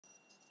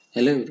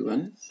Hello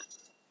everyone.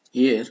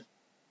 Here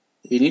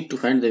we need to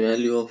find the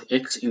value of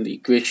x in the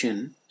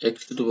equation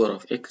x to the power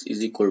of x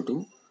is equal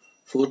to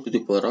 4 to the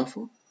power of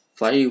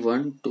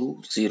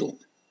 5120.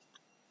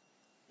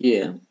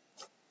 Here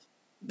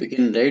we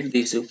can write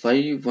this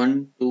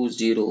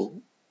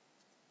 5120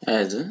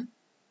 as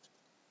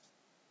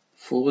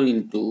 4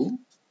 into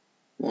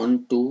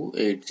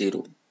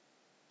 1280.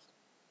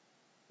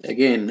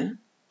 Again,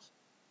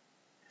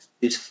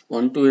 this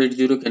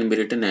 1280 can be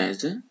written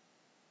as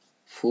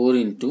 4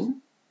 into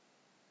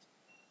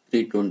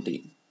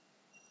 320.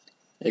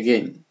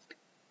 Again,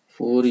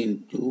 4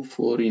 into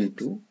 4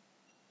 into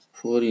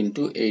 4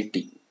 into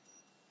 80.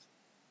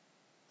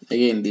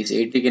 Again, this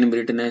 80 can be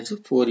written as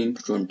 4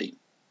 into 20.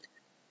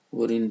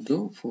 4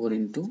 into 4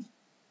 into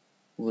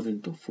 4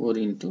 into 4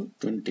 into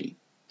 20.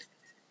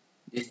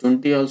 This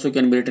 20 also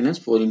can be written as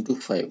 4 into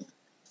 5.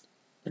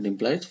 That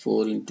implies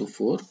 4 into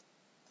 4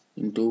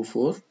 into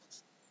 4,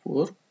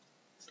 4,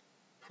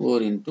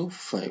 4 into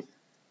 5.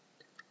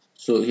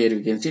 So here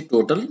we can see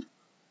total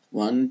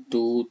 1,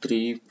 2,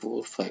 3,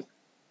 4, 5.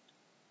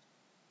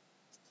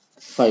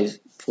 5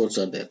 fours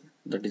are there.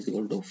 That is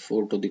equal to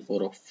 4 to the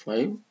power of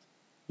 5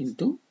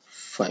 into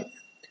 5.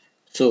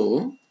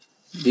 So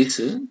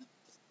this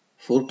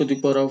 4 to the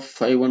power of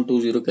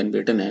 5120 can be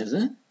written as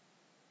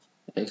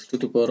x to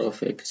the power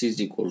of x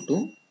is equal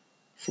to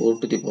 4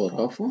 to the power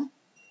of 4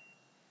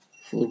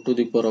 to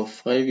the power of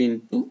 5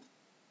 into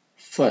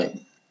 5.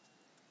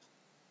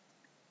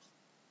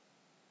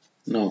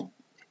 Now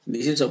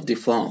this is of the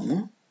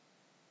form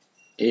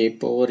a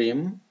power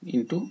m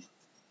into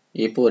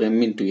a power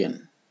m into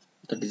n,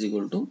 that is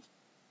equal to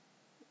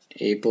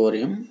a power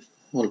m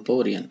whole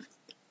power n.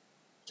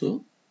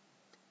 So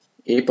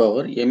a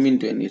power m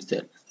into n is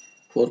there,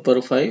 4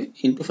 power 5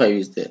 into 5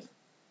 is there.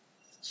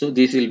 So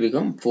this will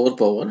become 4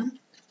 power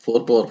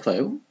 5,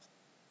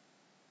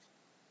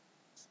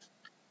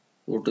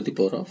 4 to the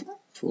power of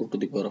 4 to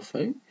the power of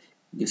 5.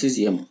 This is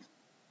m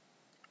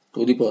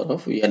to the power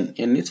of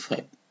n is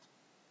 5.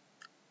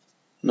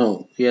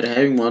 Now we are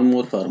having one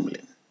more formula.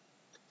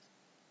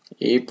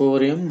 A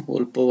power m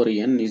whole power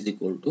n is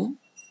equal to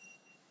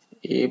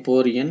a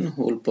power n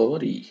whole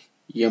power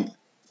m.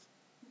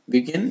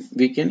 We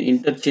can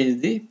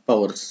interchange the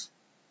powers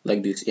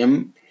like this.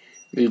 M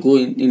will go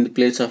in the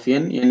place of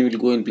n will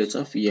go in place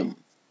of m.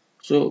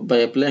 So by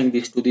applying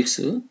this to this,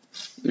 it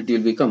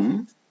will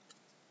become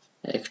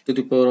x to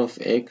the power of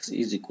x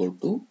is equal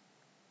to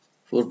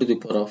 4 to the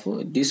power of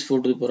this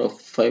 4 to the power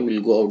of 5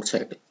 will go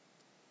outside.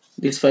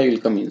 This 5 will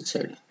come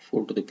inside.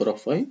 4 to the power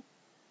of 5,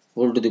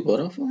 4 to the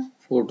power of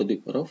 4 to the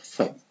power of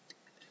 5.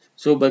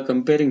 So by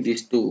comparing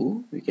these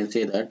two, we can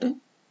say that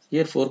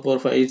here 4 power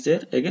 5 is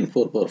there, again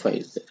 4 power 5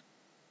 is there.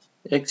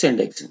 X and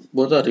x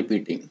both are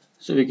repeating.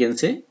 So we can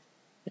say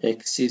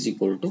x is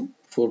equal to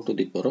 4 to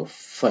the power of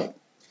 5,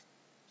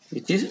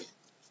 which is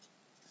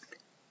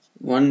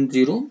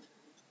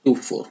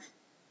 1024.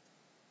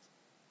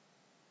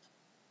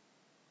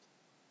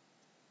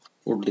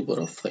 4 to the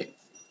power of 5.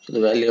 So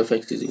the value of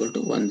x is equal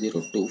to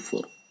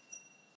 1024.